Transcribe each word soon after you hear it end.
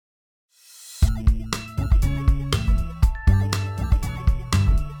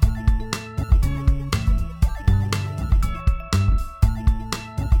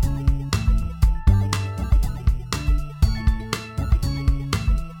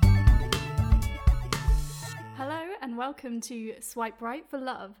welcome to Swipe Right for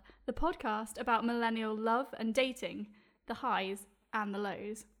Love, the podcast about millennial love and dating, the highs and the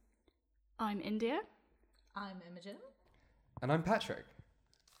lows. I'm India. I'm Imogen. And I'm Patrick.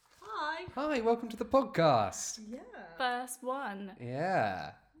 Hi. Hi, welcome to the podcast. Yeah. First one.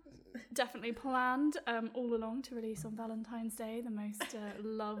 Yeah. Definitely planned all along to release on Valentine's Day, the most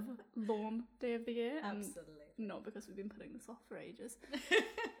love-lorn day of the year. Absolutely. Not because we've been putting this off for ages.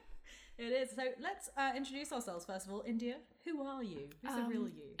 It is. So let's introduce ourselves first of all. India, who are you? Who's the real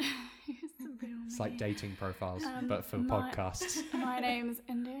you? Who's the real me? It's like dating profiles, but for podcasts. My name's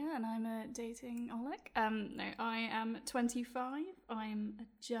India and I'm a dating-olic. I am 25. I'm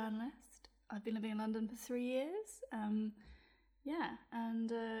a journalist. I've been living in London for 3 years. I'm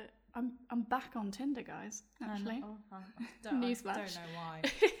back on Tinder, guys, actually. Newsflash.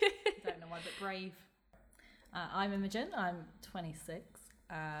 Don't know why. But brave. I'm Imogen. I'm 26.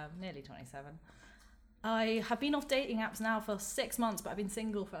 Nearly 27. I have been off dating apps now for 6 months, but I've been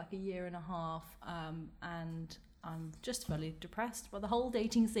single for like a year and a half, and I'm just fully depressed by the whole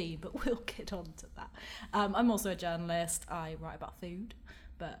dating scene, but we'll get on to that. I'm also a journalist. I write about food,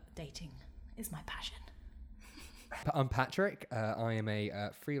 but dating is my passion. I'm Patrick. I am a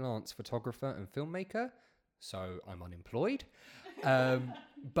freelance photographer and filmmaker, so I'm unemployed.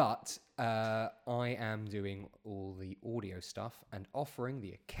 But I am doing all the audio stuff and offering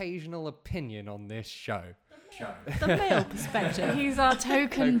the occasional opinion on this show. The male perspective. He's our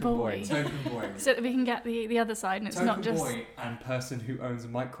token boy. Token boy. So that we can get the other side and it's Token not just... boy and person who owns a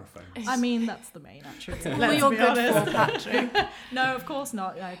microphone. I mean, that's the main attribute. Well, you're good for Patrick. No, of course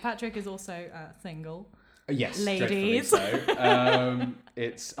not. No, Patrick is also single. Yes, ladies. So. I'm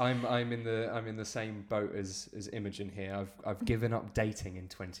in the same boat as Imogen here. I've given up dating in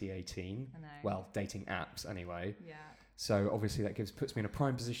 2018. I know. Well, dating apps anyway. Yeah. So obviously that puts me in a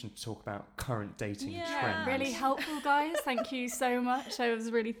prime position to talk about current dating trends. Really helpful, guys. Thank you so much. I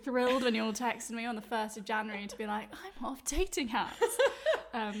was really thrilled when you all texted me on the 1st of January to be like, I'm off dating apps.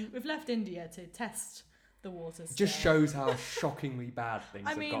 We've left India to test the waters. Just shows how shockingly bad things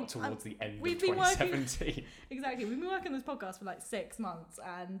have got towards the end of we've been 2017. Exactly. We've been working on this podcast for like 6 months,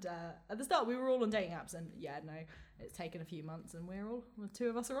 and at the start we were all on dating apps, and it's taken a few months, and the two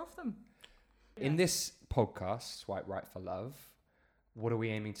of us are off them. In this podcast, Swipe Right for Love, what are we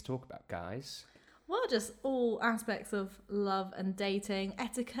aiming to talk about, guys? Well, just all aspects of love and dating,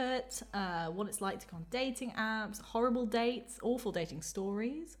 etiquette, what it's like to go on dating apps, horrible dates, awful dating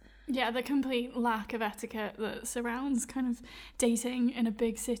stories. Yeah, the complete lack of etiquette that surrounds kind of dating in a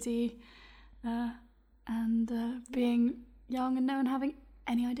big city and being young and no one having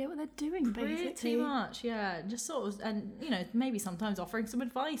any idea what they're doing, basically. Pretty much, yeah. Just sort of, and, maybe sometimes offering some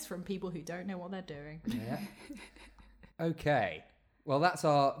advice from people who don't know what they're doing. Yeah. Okay. Well, that's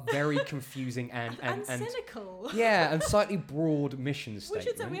our very confusing and cynical. Yeah, and slightly broad mission statement.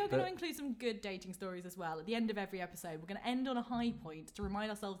 We should say we are going to include some good dating stories as well. At the end of every episode, we're going to end on a high point to remind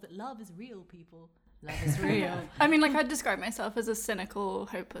ourselves that love is real, people. Love is real. I mean, I'd describe myself as a cynical,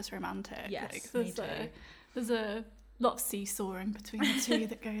 hopeless romantic. Yes, me too. There's a lot of seesawing between the two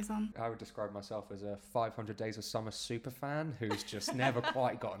that goes on. I would describe myself as a 500 Days of Summer super fan who's just never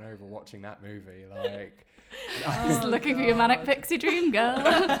quite gotten over watching that movie. Just looking for your manic pixie dream, girl.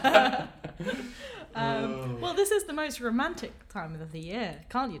 Well, this is the most romantic time of the year,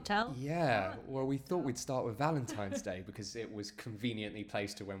 can't you tell? Yeah, well, we thought we'd start with Valentine's Day because it was conveniently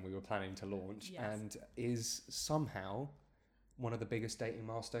placed to when we were planning to launch, and is somehow one of the biggest dating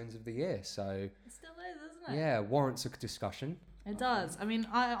milestones of the year. So it still is, isn't it? Yeah, warrants a discussion. It does. I mean,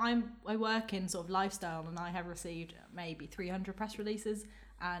 I work in sort of lifestyle, and I have received maybe 300 press releases,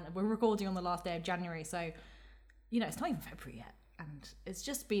 and we're recording on the last day of January, so it's not even February yet. And it's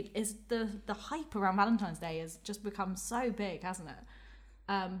just been, the hype around Valentine's Day has just become so big, hasn't it?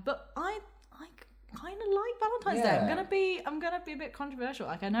 But I kind of like Valentine's Day. I'm gonna be a bit controversial.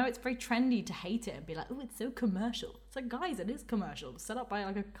 I know it's very trendy to hate it and be like, oh, it's so commercial. It's like, guys, it is commercial. It was set up by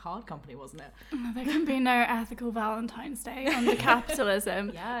a card company, wasn't it? There can be no ethical Valentine's Day under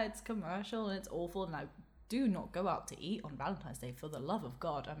capitalism. Yeah, it's commercial and it's awful. And I do not go out to eat on Valentine's Day, for the love of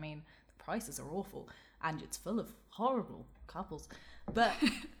God. I mean, the prices are awful and it's full of horrible couples. But,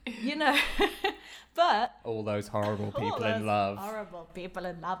 but... all those horrible people in love. Horrible people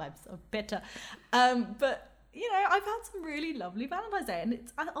in love. I'm so bitter. But, I've had some really lovely Valentine's Day.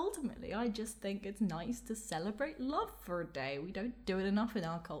 And ultimately, I just think it's nice to celebrate love for a day. We don't do it enough in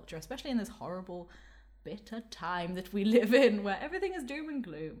our culture, especially in this horrible, bitter time that we live in where everything is doom and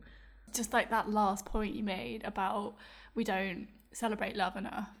gloom. Just like that last point you made about we don't celebrate love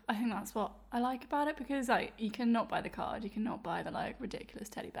enough. I think that's what I like about it, because like you cannot buy the card, you cannot buy the like ridiculous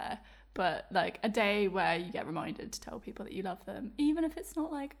teddy bear, but like a day where you get reminded to tell people that you love them, even if it's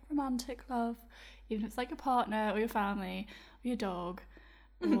not like romantic love, even if it's like your partner or your family or your dog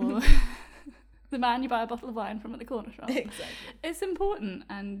or the man you buy a bottle of wine from at the corner shop. Exactly. It's important.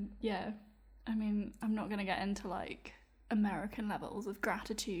 And yeah, I mean, I'm not going to get into like American levels of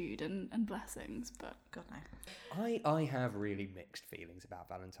gratitude and blessings, but God no. I have really mixed feelings about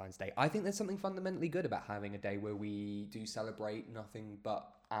Valentine's Day. I think there's something fundamentally good about having a day where we do celebrate nothing but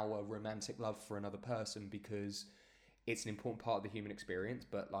our romantic love for another person, because it's an important part of the human experience,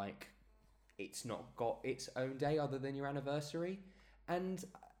 but like it's not got its own day other than your anniversary, and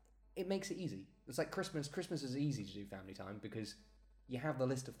it makes it easy. It's like Christmas. Christmas is easy to do family time because you have the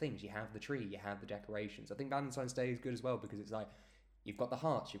list of things, you have the tree, you have the decorations. I think Valentine's Day is good as well because it's like you've got the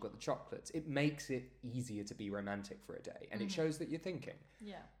hearts, you've got the chocolates. It makes it easier to be romantic for a day, and it shows that you're thinking.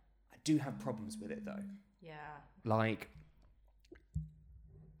 Yeah. I do have problems with it though. Yeah. Like,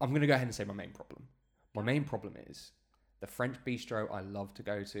 I'm going to go ahead and say my main problem. My main problem is the French bistro I love to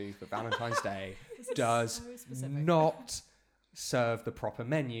go to for Valentine's Day does so specific. not serve the proper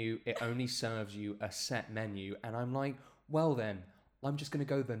menu. It only serves you a set menu. And I'm like, well then, I'm just going to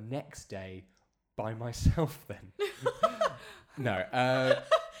go the next day by myself then. No.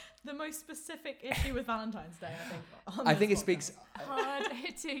 The most specific issue with Valentine's Day, I think. I think it speaks...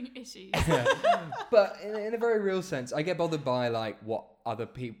 hard-hitting issues. But in a very real sense, I get bothered by like what other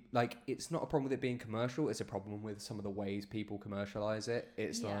people... Like, it's not a problem with it being commercial. It's a problem with some of the ways people commercialize it.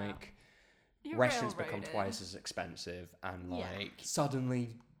 It's like... You're restaurants become railroaded. twice as expensive, and Yeah. like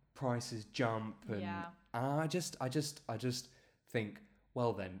suddenly prices jump, and I just think,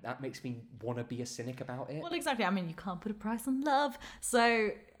 well then, that makes me want to be a cynic about it. Well, exactly. I mean, you can't put a price on love, so,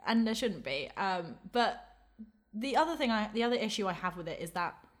 and there shouldn't be. But the other issue I have with it is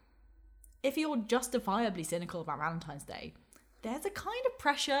that if you're justifiably cynical about Valentine's Day, there's a kind of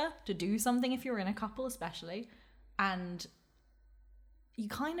pressure to do something if you're in a couple, especially, and you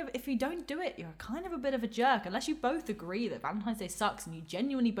kind of, if you don't do it, you're kind of a bit of a jerk, unless you both agree that Valentine's Day sucks and you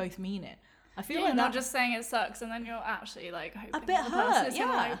genuinely both mean it. I feel Yeah, like you're not that, just saying it sucks and then you're actually like hoping A bit that the person hurt, is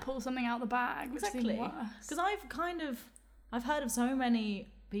gonna yeah. like pull something out the bag, which is even exactly, worse. because I've heard of so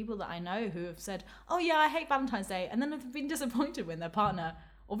many people that I know who have said, oh yeah, I hate Valentine's Day, and then have been disappointed when their partner,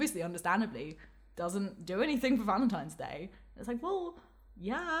 obviously understandably, doesn't do anything for Valentine's Day. It's like, well,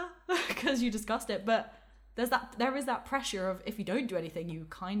 yeah, because you discussed it, but there is that pressure of, if you don't do anything, you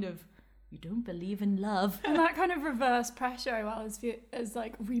don't believe in love. And that kind of reverse pressure is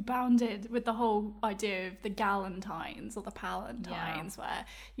like rebounded with the whole idea of the galantines or the palantines, where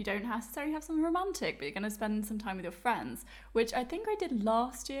you don't necessarily have something romantic, but you're going to spend some time with your friends, which I think I did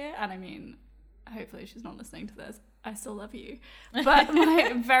last year. And I mean, hopefully she's not listening to this. I still love you. But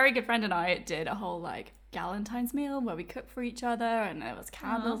my very good friend and I did a whole like galantines meal where we cooked for each other, and there was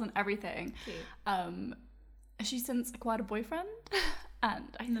candles and everything. Cute. She's since acquired a boyfriend,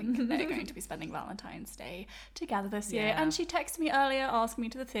 and I think they're going to be spending Valentine's Day together this year. Yeah. And she texted me earlier asking me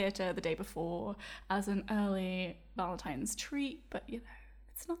to the theatre the day before as an early Valentine's treat, but you know,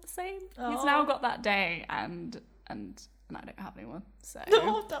 it's not the same. He's now got that day, and I don't have anyone, so...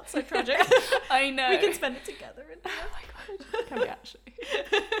 Oh, that's so tragic. I know. We can spend it together. Oh my god, can we actually?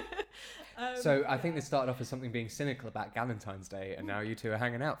 So I think this started off as something being cynical about Galentine's Day, and now you two are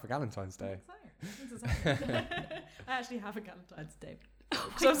hanging out for Galentine's Day. I actually have a Valentine's Day.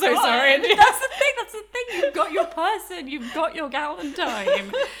 Oh So I'm so sorry. That's the thing. You've got your person, you've got your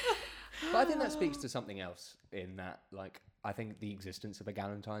galantine. But I think that speaks to something else in that, like, I think the existence of a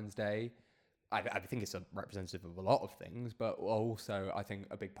Galentine's Day, I think it's a representative of a lot of things, but also I think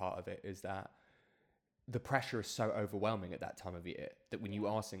a big part of it is that the pressure is so overwhelming at that time of year that when you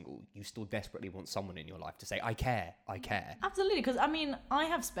are single, you still desperately want someone in your life to say, I care. Absolutely, because I mean, I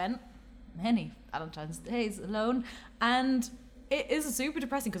have spent many Valentine's Days alone, and it is super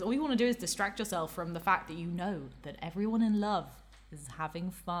depressing because all you want to do is distract yourself from the fact that you know that everyone in love is having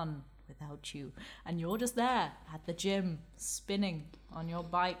fun without you, and you're just there at the gym spinning on your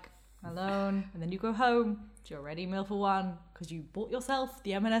bike alone, and then you go home to your ready meal for one because you bought yourself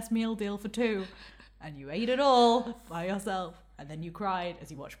the M&S meal deal for two, and you ate it all by yourself, and then you cried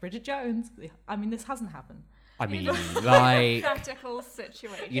as you watched Bridget Jones. I mean, this hasn't happened. I mean, like, Practical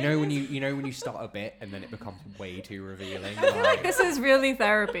situation. you know when you start a bit and then it becomes way too revealing. I feel like this is really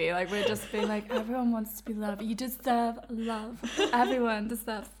therapy. Like, we're just being like, everyone wants to be loved. You deserve love. Everyone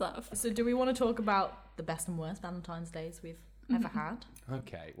deserves love. So do we want to talk about the best and worst Valentine's Days we've ever had?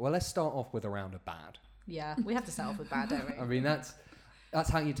 Okay, well, let's start off with a round of bad. Yeah, we have to start off with bad, don't we? I mean, that's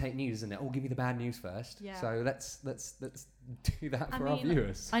how you take news, isn't it? Oh, give me the bad news first. Yeah. So let's do that for our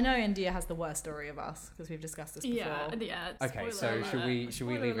viewers? I know India has the worst story of us because we've discussed this before. Yeah. Okay, spoiler so alert. should we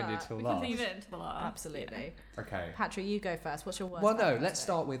Spoiler leave it alert. until We can last? leave it until the last. Absolutely. Okay. Patrick, you go first. What's your worst? Well, no. Valentine's Let's Day?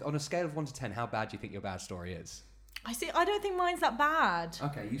 start with, on a scale of 1 to 10, how bad do you think your bad story is? I don't think mine's that bad.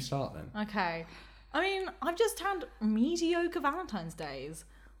 Okay, you start then. Okay. I mean, I've just had mediocre Valentine's Days.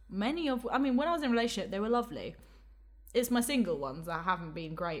 When I was in a relationship, they were lovely. It's my single ones that haven't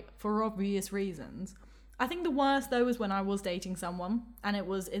been great for obvious reasons. I think the worst, though, was when I was dating someone, and it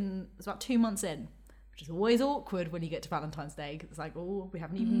was about 2 months in, which is always awkward when you get to Valentine's Day, 'cause it's like, oh, we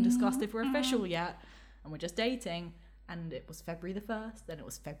haven't even discussed if we're official yet, and we're just dating. And it was February the 1st, then it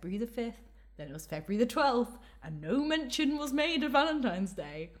was February the 5th, then it was February the 12th, and no mention was made of Valentine's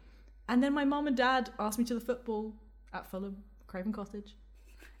Day. And then my mum and dad asked me to the football at Fulham, Craven Cottage.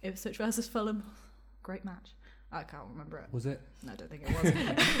 Ipswich versus Fulham. Great match. I can't remember it. Was it? No, I don't think it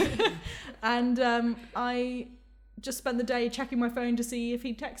was. And I just spent the day checking my phone to see if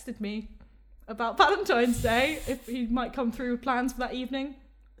he texted me about Valentine's Day, if he might come through with plans for that evening.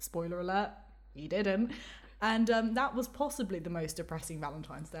 Spoiler alert, he didn't. And that was possibly the most depressing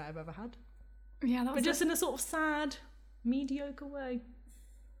Valentine's Day I've ever had. Yeah, that was But just in a sort of sad, mediocre way.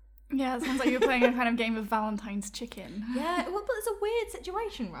 Yeah, it sounds like you're playing a kind of game of Valentine's chicken. Yeah, well, but it's a weird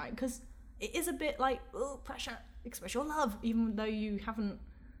situation, right? Because it is a bit like, oh, pressure, express your love, even though you haven't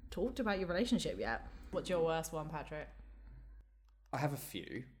talked about your relationship yet. What's your worst one, Patrick? I have a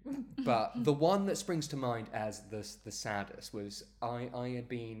few, but the one that springs to mind as the saddest was I had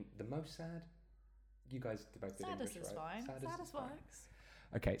been the most sad. You guys both did Saddest English, is right? fine. Saddest is fine. works.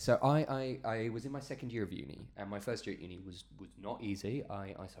 Okay, so I was in my second year of uni, and my first year at uni was not easy.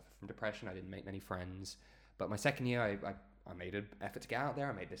 I suffered from depression. I didn't make many friends. But my second year, I made an effort to get out there.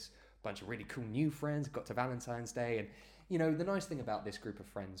 I made this bunch of really cool new friends, got to Valentine's Day. And, you know, the nice thing about this group of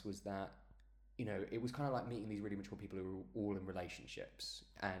friends was that, you know, it was kind of like meeting these really mature people who were all in relationships.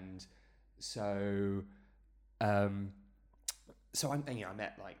 And so... So I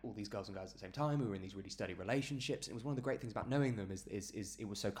met like all these girls and guys at the same time who were in these really steady relationships. It was one of the great things about knowing them is it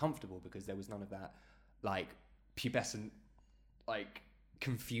was so comfortable because there was none of that like pubescent like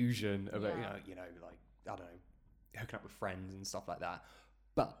confusion about you know like I don't know hooking up with friends and stuff like that.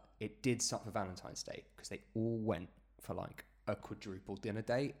 But it did suck for Valentine's Day because they all went for like a quadruple dinner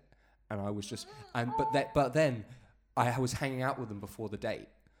date, and I was just but then I was hanging out with them before the date,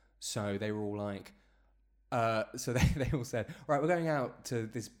 so they were all like. So they all said, right, we're going out to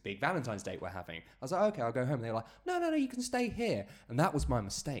this big Valentine's date we're having. I was like, okay, I'll go home. And they were like, no, you can stay here. And that was my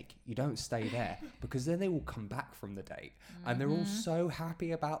mistake. You don't stay there because then they will come back from the date and they're all so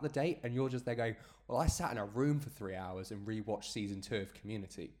happy about the date. And you're just there going, well, I sat in a room for 3 hours and rewatched season 2 of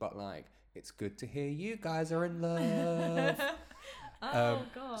Community. But like, it's good to hear you guys are in love.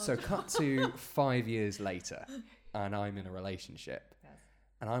 God. So cut to 5 years later and I'm in a relationship. Yes.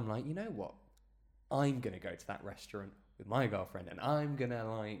 And I'm like, you know what? I'm going to go to that restaurant with my girlfriend and I'm going to,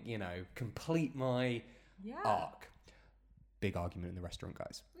 like, you know, complete my arc. Big argument in the restaurant,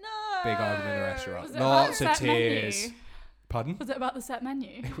 guys. No. Big argument in the restaurant. Was it Lots about of the set tears. menu? Pardon? Was it about the set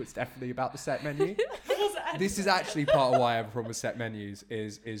menu? It was definitely about the set menu. This is actually part of why I have a problem with set menus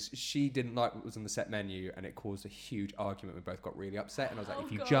is she didn't like what was on the set menu and it caused a huge argument. We both got really upset and I was like,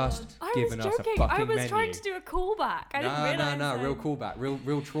 if you just given us a fucking I was menu. trying to do a callback. I didn't realise. No, real callback,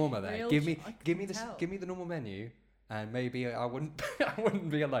 real trauma there. Real Give me tell. the normal menu, and maybe I wouldn't I wouldn't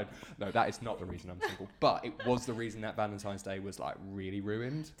be alone. No, that is not the reason I'm single, but it was the reason that Valentine's Day was like really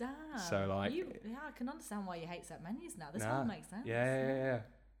ruined. Damn. So like, I can understand why you hate set menus now. This all makes sense. Yeah.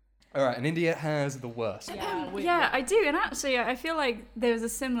 All right, and India has the worst. Yeah, I do. And actually, I feel like there was a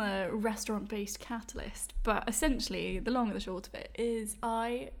similar restaurant-based catalyst. But essentially, the long and the short of it is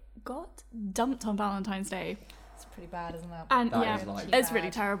I got dumped on Valentine's Day. It's pretty bad, isn't it? And That yeah, is like- it's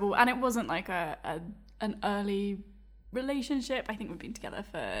really terrible. And it wasn't like an early relationship. I think we've been together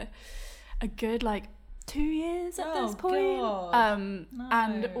for a good, 2 years at this point. God.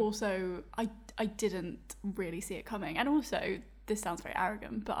 And also, I didn't really see it coming. And also... this sounds very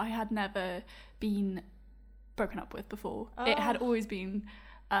arrogant, but I had never been broken up with before. It had always been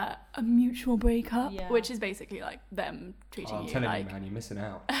a mutual breakup, which is basically like them treating I'm you telling like... you, man, you're missing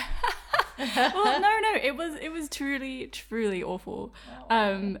out. Well, no, it was truly awful.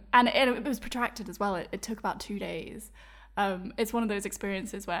 And it was protracted as well. It took about 2 days. It's one of those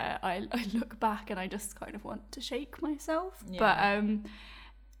experiences where I look back and I just kind of want to shake myself. Yeah. But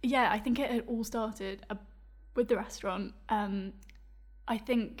I think it had all started with the restaurant. I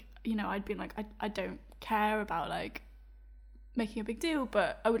think, I'd been like, I don't care about making a big deal,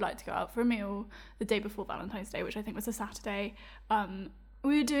 but I would like to go out for a meal the day before Valentine's Day, which I think was a Saturday.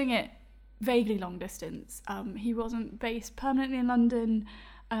 We were doing it vaguely long distance. He wasn't based permanently in London,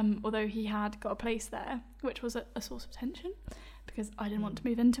 although he had got a place there, which was a source of tension because I didn't want to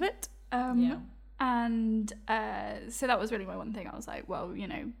move into it. And so that was really my one thing. I was like, well, you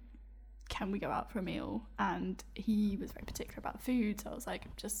know, can we go out for a meal? And he was very particular about food, so I was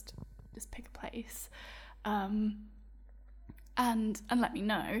like, just pick a place, and let me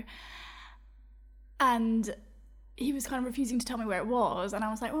know. And he was kind of refusing to tell me where it was, and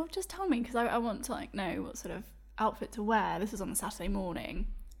I was like, well, just tell me, because I want to like know what sort of outfit to wear. This was on a Saturday morning,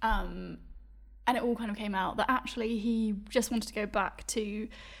 and it all kind of came out that actually he just wanted to go back to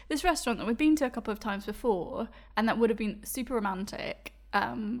this restaurant that we'd been to a couple of times before, and that would have been super romantic,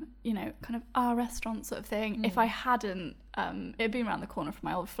 you know, kind of our restaurant sort of thing, if I hadn't, it had been around the corner from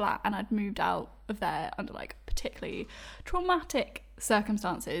my old flat, and I'd moved out of there under like particularly traumatic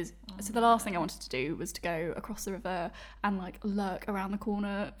circumstances. So the last thing I wanted to do was to go across the river and like lurk around the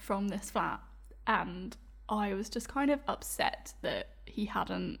corner from this flat, and I was just kind of upset that he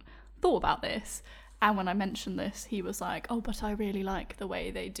hadn't thought about this. And when I mentioned this, he was like, oh, but I really like the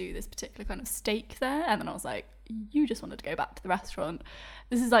way they do this particular kind of steak there. And then I was like, you just wanted to go back to the restaurant.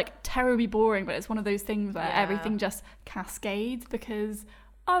 This is like terribly boring, but it's one of those things where everything just cascades, because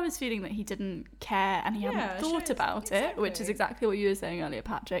I was feeling that he didn't care and he hadn't thought about it, which is exactly what you were saying earlier,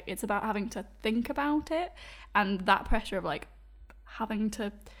 Patrick. It's about having to think about it, and that pressure of like having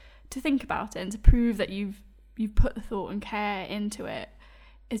to think about it and to prove that you've put the thought and care into it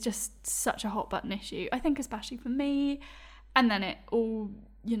is just such a hot button issue, I think, especially for me. And then it all,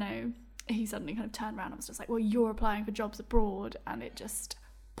 you know, he suddenly kind of turned around and was just like, well, you're applying for jobs abroad, and it just...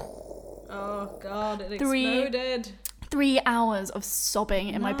 Oh God, it exploded. 3 hours of sobbing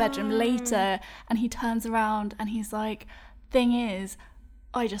in my bedroom later, and he turns around and he's like, thing is,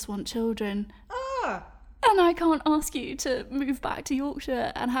 I just want children. And I can't ask you to move back to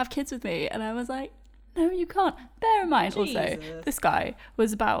Yorkshire and have kids with me. And I was like, no, you can't. Bear in mind also, this guy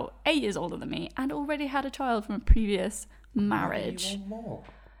was about 8 years older than me and already had a child from a previous marriage. Well,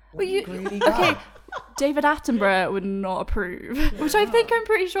 okay, David Attenborough would not approve, which I think I'm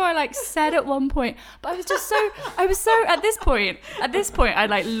pretty sure I like said at one point. But I was so at this point I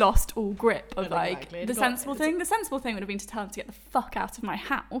like lost all grip of like the sensible thing. The sensible thing would have been to tell him to get the fuck out of my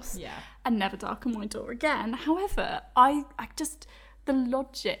house and never darken my door again. However, I just, the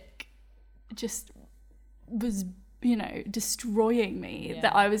logic just was, you know, destroying me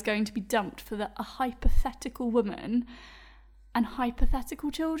that I was going to be dumped for a hypothetical woman and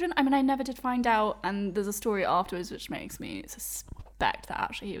hypothetical children. I mean, I never did find out, and there's a story afterwards which makes me suspect that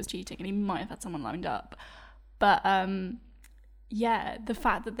actually he was cheating and he might have had someone lined up. But yeah, the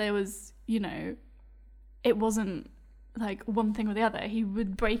fact that there was, you know, it wasn't like one thing or the other. He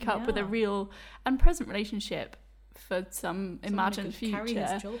would break up with a real and present relationship for some imagined future. Carry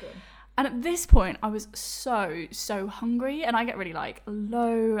his children. And at this point, I was so hungry, and I get really like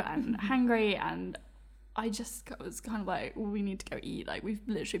low and hangry, and I just was kind of like, well, we need to go eat. Like, we've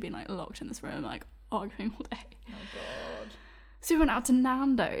literally been like locked in this room, like arguing all day. Oh God. So we went out to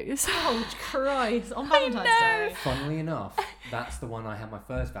Nando's. Oh Christ! On Valentine's Day. Funnily enough, that's the one I had my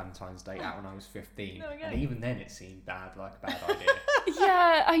first Valentine's Day at when I was 15, and even then it seemed like a bad idea.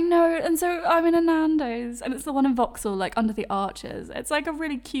 Yeah, I know. And so I'm in a Nando's, and it's the one in Vauxhall, like under the arches. It's like a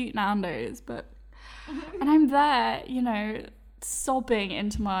really cute Nando's, but and I'm there, you know, sobbing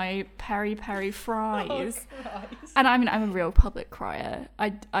into my peri fries. Oh, and I mean, I'm a real public crier.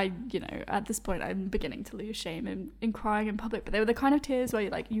 I you know, at this point I'm beginning to lose shame in crying in public, but they were the kind of tears where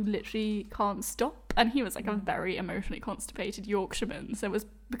like you literally can't stop. And he was like a very emotionally constipated Yorkshireman, so was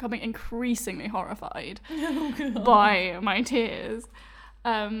becoming increasingly horrified by my tears.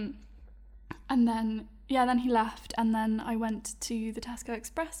 And then he left, and then I went to the Tesco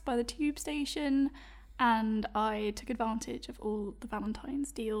Express by the tube station, and I took advantage of all the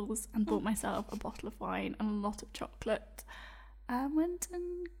Valentine's deals and bought myself a bottle of wine and a lot of chocolate, and went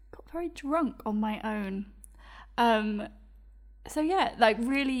and got very drunk on my own. So yeah, like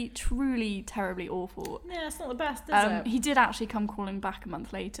really, truly, terribly awful. Yeah, it's not the best, is it? He did actually come calling back a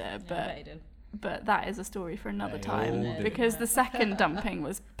month later, but that is a story for another time, because the second dumping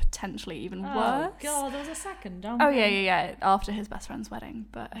was potentially even worse. Oh God, there was a second dumping. Oh yeah, after his best friend's wedding.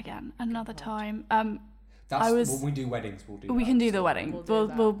 But again, another time. When we do weddings, we'll do. We can do the wedding. We'll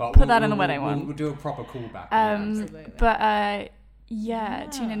put put that in the wedding one. We'll do a proper callback. Absolutely. But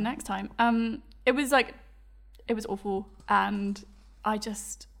tune in next time. It was awful, and I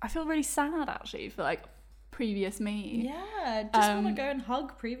feel really sad actually for like previous me. Yeah, just want to go and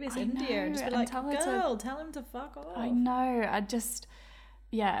hug previous India and just be like, tell him to fuck off. I know.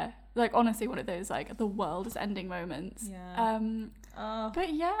 Like honestly one of those like the world is ending moments. Yeah.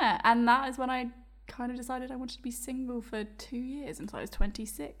 But yeah, and that is when I kind of decided I wanted to be single for 2 years until I was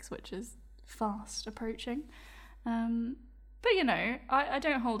 26, which is fast approaching. But you know, I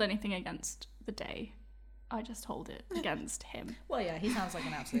don't hold anything against the day. I just hold it against him. Well, yeah, he sounds like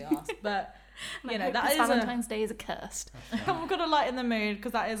an absolute arse, but you know, hope that this is Valentine's Day is accursed. We've got to lighten the mood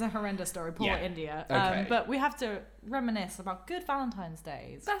because that is a horrendous story. Poor Yeah. India. Okay. But we have to reminisce about good Valentine's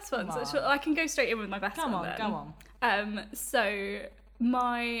Days. That's fun. Come So I can go straight in with my best Come one on, then. go on. So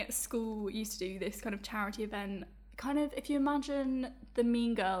my school used to do this kind of charity event, kind of, if you imagine the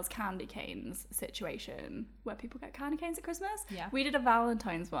Mean Girls candy canes situation where people get candy canes at Christmas, Yeah. we did a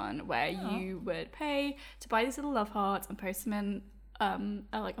Valentine's one where Oh. you would pay to buy these little love hearts and post them in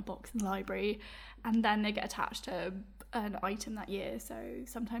like a box in the library, and then they get attached to an item that year. So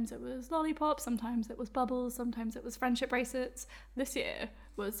sometimes it was lollipops, sometimes it was bubbles, sometimes it was friendship bracelets. This year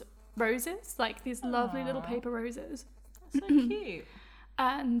was roses, like these lovely little Aw. paper roses. That's so cute.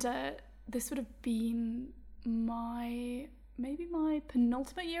 And this would have been maybe my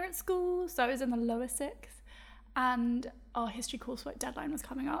penultimate year at school, so I was in the lower sixth, and our history coursework deadline was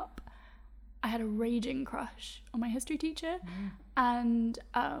coming up. I had a raging crush on my history teacher, and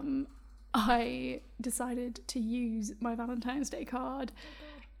I decided to use my Valentine's Day card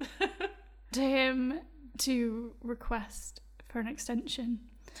to him to request for an extension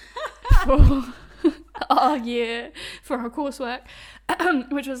for our year, for our coursework,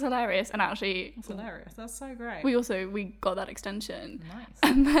 which was hilarious. And actually, That's hilarious. That's so great. we got that extension. Nice.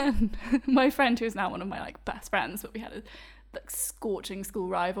 And then my friend, who is now one of my like best friends, but we had a like scorching school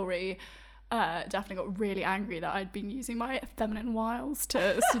rivalry, definitely got really angry that I'd been using my feminine wiles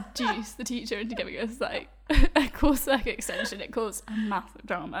to seduce the teacher into giving us like a coursework extension. It caused a massive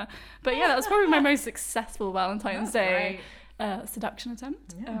drama. But yeah, that was probably my most successful Valentine's That's Day great. seduction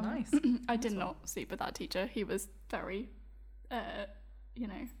attempt. Yeah, nice. I did not sleep with that teacher. He was very,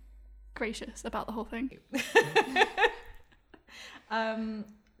 gracious about the whole thing.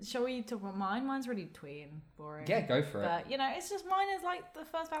 Shall we talk about mine? Mine's really tween, boring. Yeah, go for it. But you know, it's just mine is like the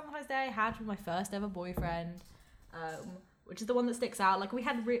first Valentine's Day I had with my first ever boyfriend, which is the one that sticks out. Like we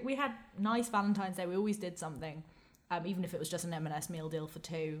had nice Valentine's Day. We always did something, even if it was just an M&S meal deal for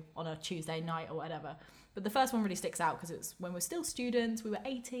two on a Tuesday night or whatever. But the first one really sticks out because it was when we were still students. We were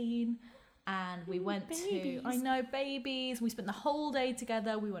 18, and we went babies. to babies. We spent the whole day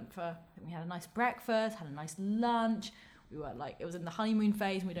together. We went for, I think we had a nice breakfast, had a nice lunch. We were like, it was in the honeymoon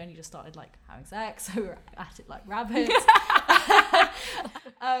phase, and we'd only just started like having sex, so we were at it like rabbits.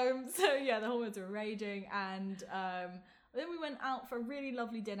 So yeah, the hormones were raging, and then we went out for a really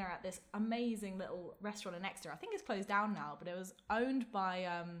lovely dinner at this amazing little restaurant in Exeter. I think it's closed down now, but it was owned by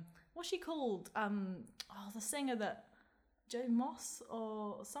what's she called? The singer that Joe Moss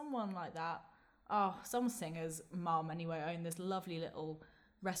or someone like that. Oh, some singer's mum anyway owned this lovely little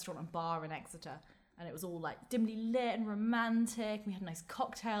restaurant and bar in Exeter. And it was all like dimly lit and romantic. We had nice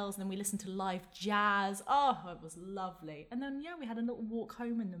cocktails, and then we listened to live jazz. Oh, it was lovely. And then yeah, we had a little walk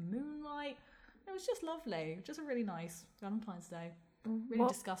home in the moonlight. It was just lovely. Just a really nice Valentine's Day. Really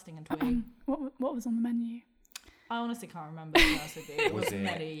disgusting and tween. What was on the menu? I honestly can't remember, to be honest with you. It was Was it-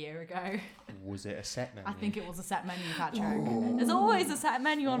 nearly a year ago. Was it a set menu? I think it was a set menu, Patrick. There's always a set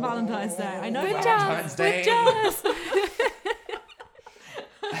menu on Valentine's Day. I know With that. jazz, Day. with jazz.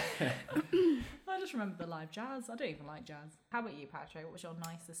 I just remember the live jazz. I don't even like jazz. How about you, Patrick? What was your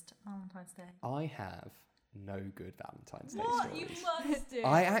nicest Valentine's Day? I have no good Valentine's Day What? You stories. must do.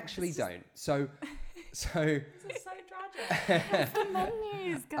 I actually don't. So This is so tragic. The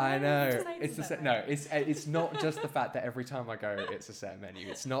menus, guys. I know Just say it's the set set. No, it's not just the fact that every time I go, it's a set menu.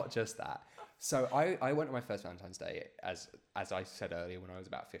 It's not just that. So I went on my first Valentine's Day as I said earlier when I was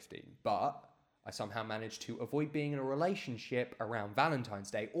about 15, but I somehow managed to avoid being in a relationship around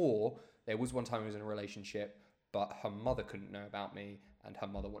Valentine's Day. Or there was one time I was in a relationship, but her mother couldn't know about me, and her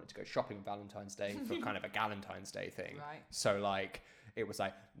mother wanted to go shopping on Valentine's Day for kind of a Galentine's Day thing. Right. So like it was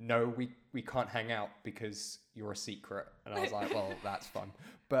like, no, we can't hang out because you're a secret. And I was like, well, that's fun.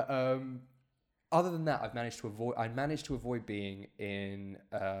 But other than that, I managed to avoid being in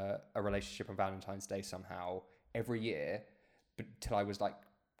a relationship on Valentine's Day somehow every year, but till I was like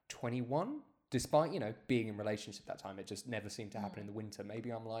 21. Despite, being in relationship that time, it just never seemed to happen in the winter. Maybe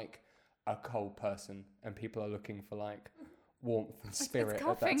I'm like a cold person and people are looking for like warmth and spirit It's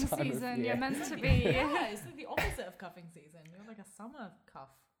at that cuffing time of season. year. You're meant to be. Yeah, it's like the opposite of cuffing season. You're like a summer cuff.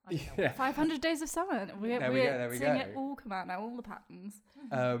 I don't know. Yeah. 500 Days of Summer. We're There we seeing go. it all come out now, all the patterns.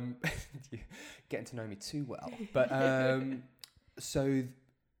 Getting to know me too well. But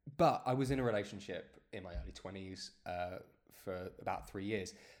but I was in a relationship in my early 20s for about 3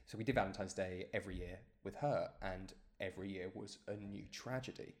 years. So we did Valentine's Day every year with her, and every year was a new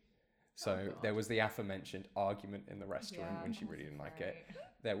tragedy. So there was the aforementioned argument in the restaurant when she really didn't like it.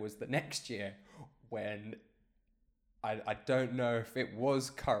 There was the next year when I don't know if it was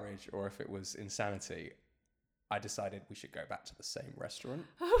courage or if it was insanity. I decided we should go back to the same restaurant.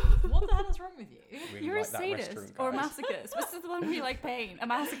 What the hell is wrong with you? Really You're a like that sadist restaurant, or a guys. masochist. What's the one where you like pain? A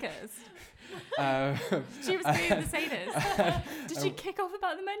masochist. She was being the sadist. Did she kick off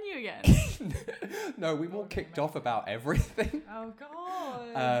about the menu again? No, we more kicked off about everything. Oh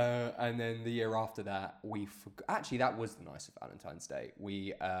god. And then the year after that, actually, that was the night of Valentine's Day.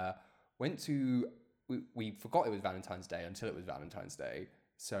 We we forgot it was Valentine's Day until it was Valentine's Day.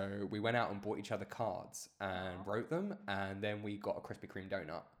 So we went out and bought each other cards and wrote them, and then we got a Krispy Kreme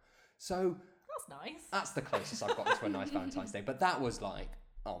donut. So That's nice. that's the closest I've gotten to a nice Valentine's Day. But that was like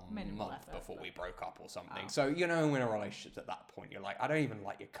a Minimal month effort, before but- we broke up or something. Oh. So, you know, in a relationship at that point, you're like, I don't even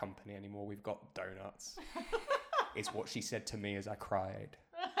like your company anymore. We've got donuts. It's what she said to me as I cried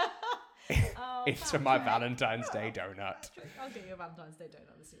Oh, into my Valentine's Day donut. I'll get you a Valentine's Day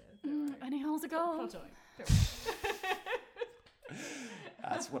donut this year. Any holes a goal? Platonic.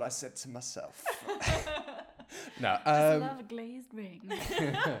 That's what I said to myself. No, Just love a glazed ring.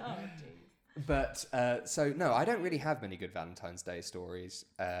 Oh jeez. but so no, I don't really have many good Valentine's Day stories.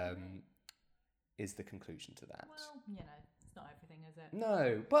 Is the conclusion to that? Well, you know, it's not everything, is it?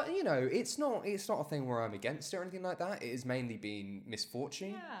 No, but you know, it's not a thing where I'm against it or anything like that. It has mainly been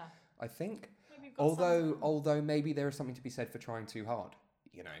misfortune, Yeah. I think. Maybe you've got Although maybe there is something to be said for trying too hard.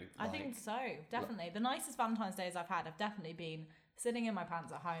 You know, I think so, definitely. The nicest Valentine's Days I've had have definitely been sitting in my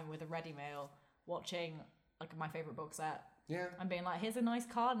pants at home with a ready meal, watching like my favourite book set, yeah. and being like, here's a nice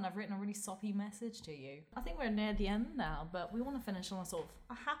card and I've written a really soppy message to you. I think we're near the end now, but we want to finish on a sort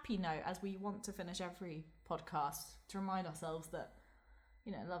of a happy note, as we want to finish every podcast, to remind ourselves that,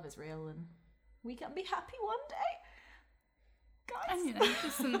 you know, love is real and we can be happy one day. Guys. And you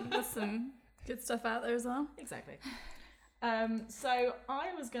know, there's some good stuff out there as well. Exactly. So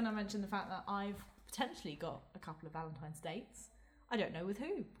I was going to mention the fact that I've potentially got a couple of Valentine's dates. I don't know with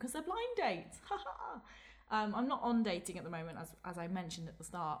who, because they're blind dates. I'm not on dating at the moment, as I mentioned at the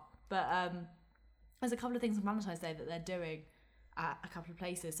start. But there's a couple of things on Valentine's Day that they're doing at a couple of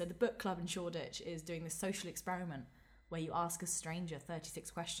places. So the book club in Shoreditch is doing this social experiment where you ask a stranger 36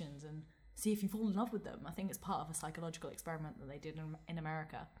 questions and see if you fall in love with them. I think it's part of a psychological experiment that they did in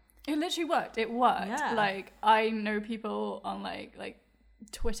America. It literally worked. It worked. Yeah. Like, I know people on like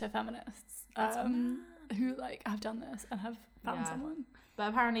Twitter feminists who like have done this and have found Yeah. someone. But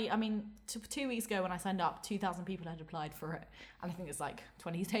apparently, I mean, 2 weeks ago when I signed up, 2,000 people had applied for it. And I think it's like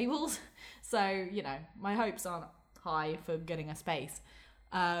 20 tables. So, you know, my hopes aren't high for getting a space.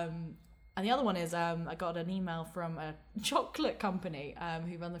 And the other one is I got an email from a chocolate company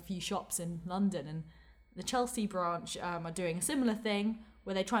who run a few shops in London. And the Chelsea branch are doing a similar thing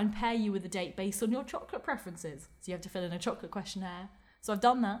where they try and pair you with a date based on your chocolate preferences. So you have to fill in a chocolate questionnaire. So I've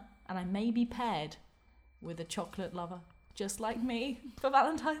done that, and I may be paired with a chocolate lover just like me for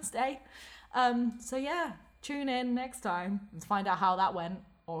Valentine's Day. So yeah, tune in next time and find out how that went.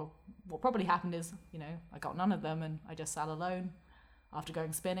 Or what probably happened is, you know, I got none of them and I just sat alone after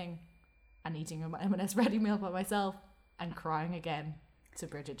going spinning and eating an M&S ready meal by myself and crying again to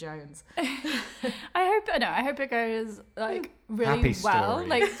Bridget Jones. I hope it goes like really Happy well. story.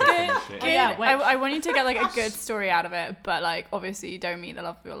 Like good. Good. Yeah, wait. I want you to get like a good story out of it, but like obviously you don't meet the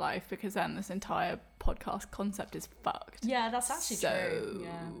love of your life, because then this entire podcast concept is fucked. Yeah, that's actually true.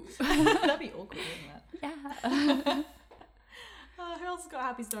 So- Yeah. That'd be awkward, wouldn't it? Yeah. Who else has got a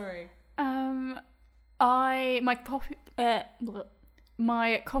happy story?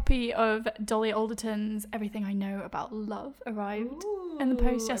 My copy of Dolly Alderton's Everything I Know About Love arrived in the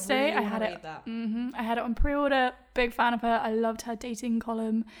post yesterday. I had it. I had it on pre-order. Big fan of her. I loved her dating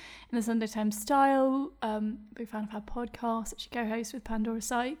column in the Sunday Times style. Big fan of her podcast that she co-hosts with Pandora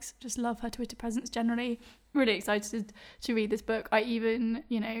Sykes. Just love her Twitter presence generally. Really excited to read this book. I even,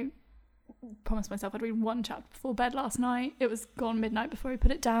 promised myself I'd read one chapter before bed last night. It was gone midnight before I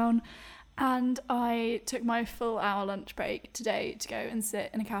put it down. And I took my full hour lunch break today to go and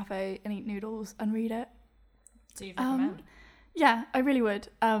sit in a cafe and eat noodles and read it. So you recommend? Yeah, I really would.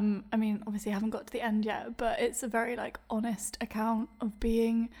 I mean, obviously I haven't got to the end yet, but it's a very honest account of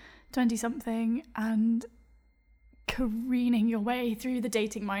being 20-something and careening your way through the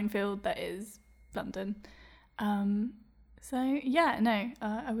dating minefield that is London. So yeah, no,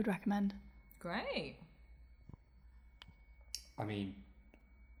 I would recommend. Great. I mean,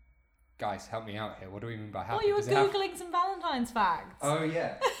 guys, help me out here. What do we mean by happy? Oh, you were Does it have- Googling some Valentine's facts. Oh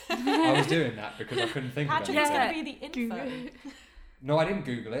yeah, I was doing that because I couldn't think of Patrick's anything. Yeah. going to be the info. No, I didn't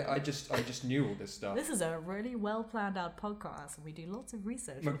Google it. I just knew all this stuff. This is a really well planned out podcast, and we do lots of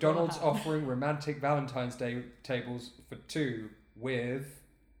research. McDonald's beforehand. offering romantic Valentine's Day tables for 2 with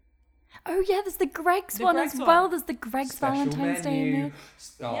Oh yeah, there's the Greg's The one Greg's as one. well. There's the Greg's special Valentine's Day menu. meal.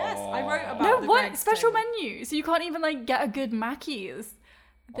 Yes, I wrote about No, the what Greg's special table. menu? So you can't even like get a good Mackey's.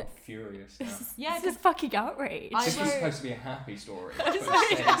 I'm furious now. Yeah, This is fucking outrage. I This was wrote- supposed to be a happy story. But instead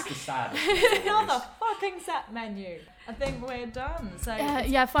it's the saddest of on stories. the fucking set menu. I think we're done. So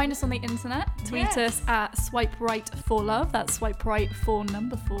Yeah, find us on the internet. Tweet Yes. us at swipe right for love. That's swipe right for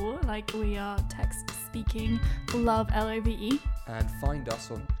number 4. Like we are text speaking love LOVE. And find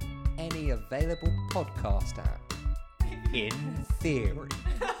us on any available podcast app. In theory.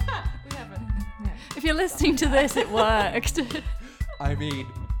 we haven't. Yeah. If you're listening to this, it worked. I mean,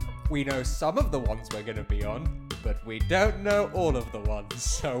 we know some of the ones we're going to be on, but we don't know all of the ones.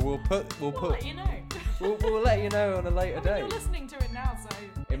 So we'll We'll let you know. we'll let you know on a later I mean, date. you're listening to it now, so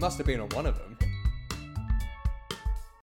It must have been on one of them.